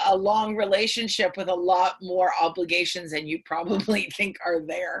of a long relationship with a lot more obligations than you probably think are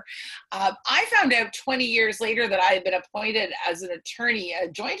there. I found out 20 years later that I had been appointed as an attorney, a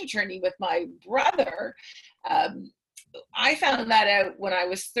joint attorney with my brother. I found that out when I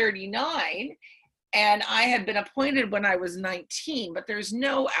was 39. And I had been appointed when I was 19, but there's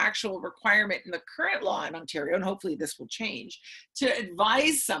no actual requirement in the current law in Ontario, and hopefully this will change, to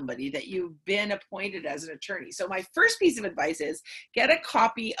advise somebody that you've been appointed as an attorney. So my first piece of advice is get a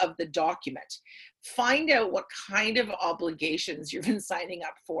copy of the document. Find out what kind of obligations you've been signing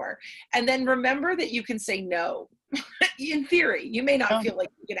up for. And then remember that you can say no. In theory, you may not feel like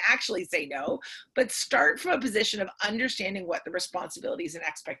you can actually say no, but start from a position of understanding what the responsibilities and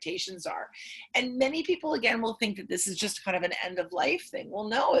expectations are. And many people, again, will think that this is just kind of an end of life thing. Well,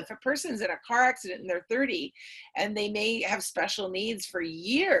 no, if a person's in a car accident and they're 30 and they may have special needs for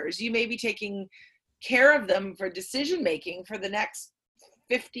years, you may be taking care of them for decision making for the next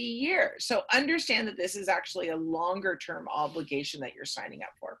 50 years. So understand that this is actually a longer term obligation that you're signing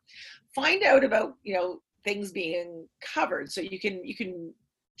up for. Find out about, things being covered. So you can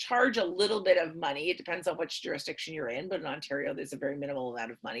charge a little bit of money. It depends on which jurisdiction you're in, but in Ontario, there's a very minimal amount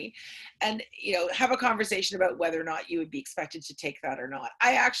of money. And, have a conversation about whether or not you would be expected to take that or not.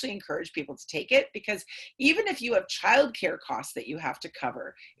 I actually encourage people to take it, because even if you have childcare costs that you have to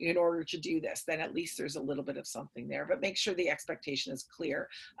cover in order to do this, then at least there's a little bit of something there. But make sure the expectation is clear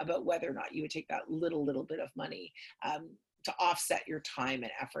about whether or not you would take that little bit of money to offset your time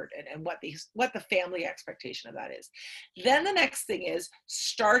and effort, and what the family expectation of that is. Then the next thing is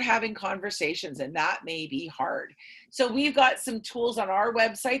start having conversations, and that may be hard. So we've got some tools on our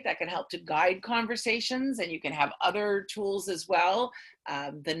website that can help to guide conversations, and you can have other tools as well.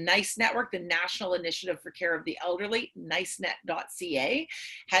 The NICE network, the National Initiative for Care of the Elderly, nicenet.ca,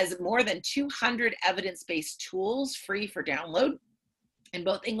 has more than 200 evidence-based tools free for download in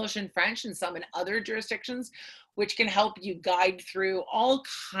both English and French, and some in other jurisdictions, which can help you guide through all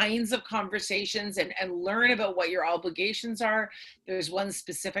kinds of conversations and learn about what your obligations are. There's one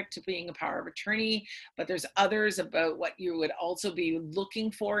specific to being a power of attorney, but there's others about what you would also be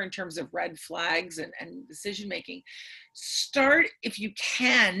looking for in terms of red flags and decision making. Start, if you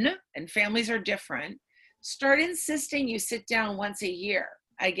can, and families are different, start insisting you sit down once a year.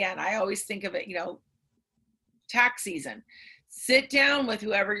 Again, I always think of it, tax season. Sit down with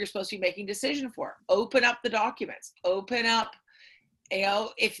whoever you're supposed to be making decision for. Open up the documents. Open up,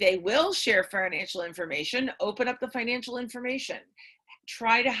 if they will share financial information, open up the financial information.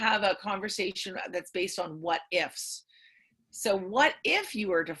 Try to have a conversation that's based on what ifs. So what if you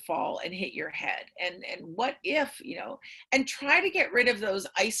were to fall and hit your head? And what if, and try to get rid of those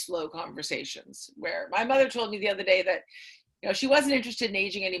ice flow conversations, where my mother told me the other day that she wasn't interested in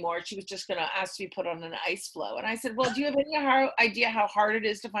aging anymore. She was just going to ask to be put on an ice flow. And I said, well, do you have any idea how hard it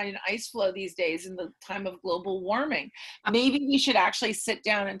is to find an ice flow these days in the time of global warming? Maybe we should actually sit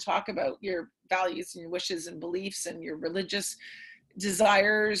down and talk about your values and your wishes and beliefs and your religious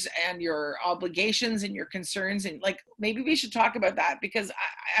desires and your obligations and your concerns. And maybe we should talk about that, because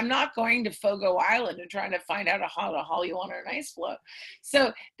I'm not going to Fogo Island and trying to find out how to haul you on an ice flow.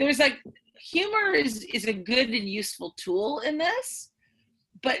 So there's humor is a good and useful tool in this,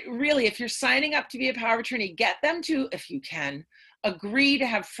 but really, if you're signing up to be a power of attorney, get them to, if you can, agree to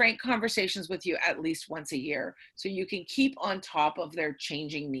have frank conversations with you at least once a year, so you can keep on top of their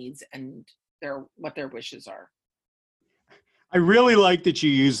changing needs and what their wishes are. I really like that you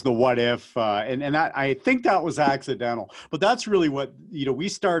use the what if, and that, I think that was accidental, but that's really what, we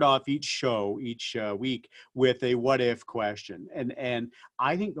start off each week with a what if question. And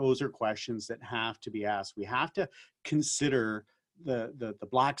I think those are questions that have to be asked. We have to consider the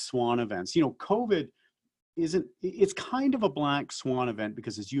black swan events. COVID it's kind of a black swan event,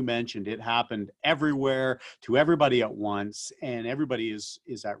 because as you mentioned, it happened everywhere to everybody at once, and everybody is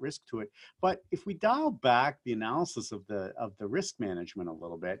at risk to it. But if we dial back the analysis of the risk management a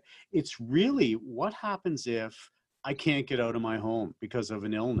little bit, it's really what happens if I can't get out of my home because of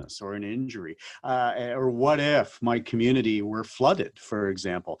an illness or an injury, or what if my community were flooded, for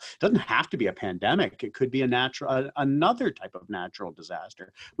example. It doesn't have to be a pandemic. It could be another type of natural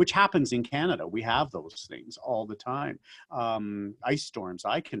disaster, which happens in Canada. We have those things all the time. Ice storms,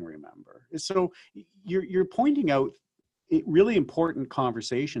 I can remember. So you're pointing out really important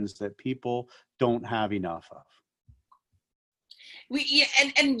conversations that people don't have enough of.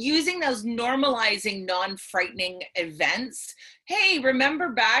 And using those normalizing, non-frightening events. Hey, remember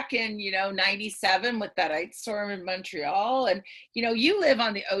back in 97 with that ice storm in Montreal, and you live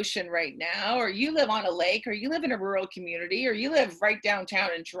on the ocean right now, or you live on a lake, or you live in a rural community, or you live right downtown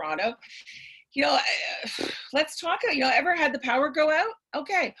in Toronto. Let's talk. Ever had the power go out?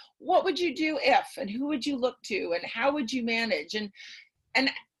 Okay, what would you do if, and who would you look to, and how would you manage? And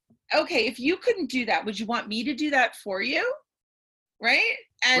okay, if you couldn't do that, would you want me to do that for you? right?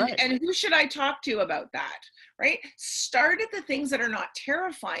 Right. And who should I talk to about that, right? Start at the things that are not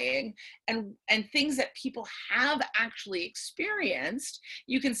terrifying and things that people have actually experienced.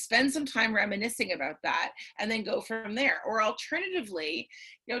 You can spend some time reminiscing about that and then go from there. Or alternatively,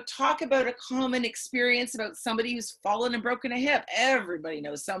 talk about a common experience about somebody who's fallen and broken a hip. Everybody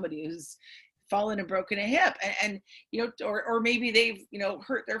knows somebody who's fallen and broken a hip, and or maybe they've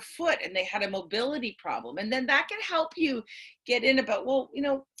hurt their foot and they had a mobility problem, and then that can help you get in about, well,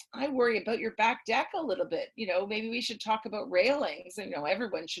 I worry about your back deck a little bit, maybe we should talk about railings, and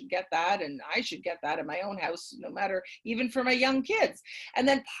everyone should get that, and I should get that in my own house, no matter, even for my young kids. And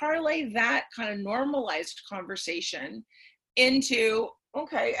then parlay that kind of normalized conversation into,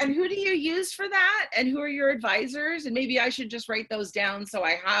 okay, and who do you use for that, and who are your advisors, and maybe I should just write those down so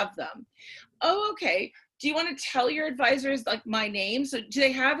I have them. Oh, okay. Do you want to tell your advisors like my name? So do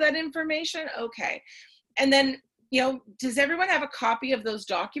they have that information? Okay. And then, does everyone have a copy of those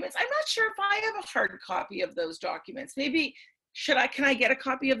documents? I'm not sure if I have a hard copy of those documents. Maybe can I get a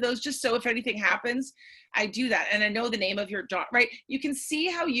copy of those, just so if anything happens, I do that. And I know the name of your right? You can see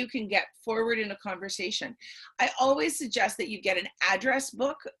how you can get forward in a conversation. I always suggest that you get an address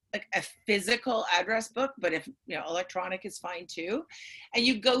book, like a physical address book, but if, electronic is fine too. And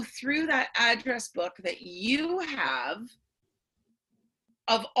you go through that address book that you have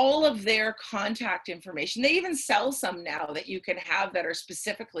of all of their contact information. They even sell some now that you can have that are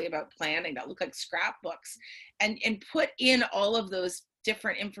specifically about planning, that look like scrapbooks, and put in all of those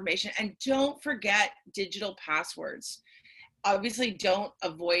different information. And don't forget digital passwords. Obviously, don't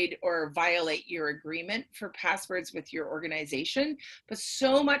avoid or violate your agreement for passwords with your organization, but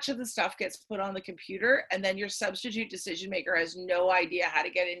so much of the stuff gets put on the computer, and then your substitute decision maker has no idea how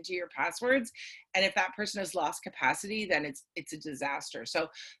to get into your passwords. And if that person has lost capacity, then it's a disaster. So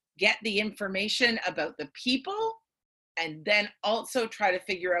get the information about the people, and then also try to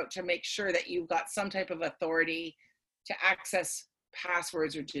figure out to make sure that you've got some type of authority to access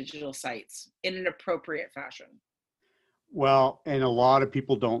passwords or digital sites in an appropriate fashion. Well, and a lot of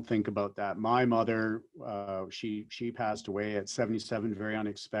people don't think about that. My mother, she passed away at 77 very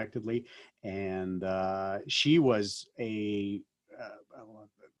unexpectedly, and she was she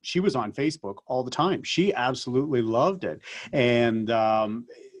was on Facebook all the time. She absolutely loved it, and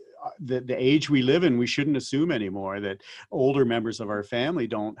the age we live in, we shouldn't assume anymore that older members of our family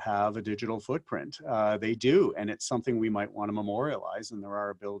don't have a digital footprint. They do, and it's something we might want to memorialize, and there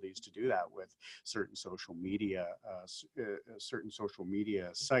are abilities to do that with certain social media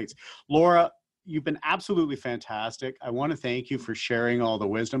sites. Laura, you've been absolutely fantastic. I want to thank you for sharing all the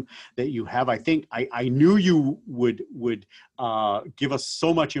wisdom that you have. I think I knew you would give us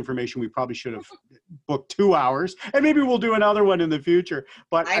so much information. We probably should have booked 2 hours, and maybe we'll do another one in the future.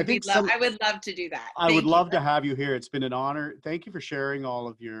 But I would love to do that. I would love to have you here. It's been an honor. Thank you for sharing all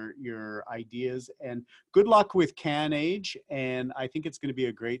of your ideas, and good luck with CanAge. And I think it's going to be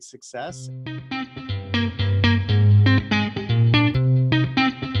a great success.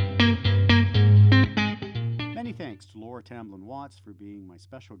 Many thanks to Laura Tamblyn-Watts for being my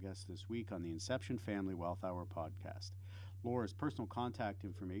special guest this week on the Inception Family Wealth Hour podcast. Laura's personal contact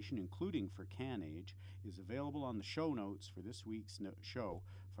information, including for CanAge, is available on the show notes for this week's show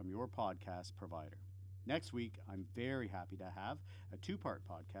from your podcast provider. Next week, I'm very happy to have a 2-part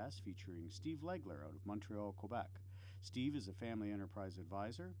podcast featuring Steve Legler out of Montreal, Quebec. Steve is a family enterprise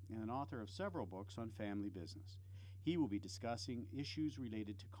advisor and an author of several books on family business. He will be discussing issues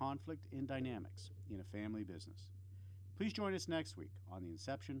related to conflict and dynamics in a family business. Please join us next week on the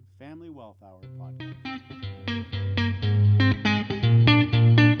Inception Family Wealth Hour podcast.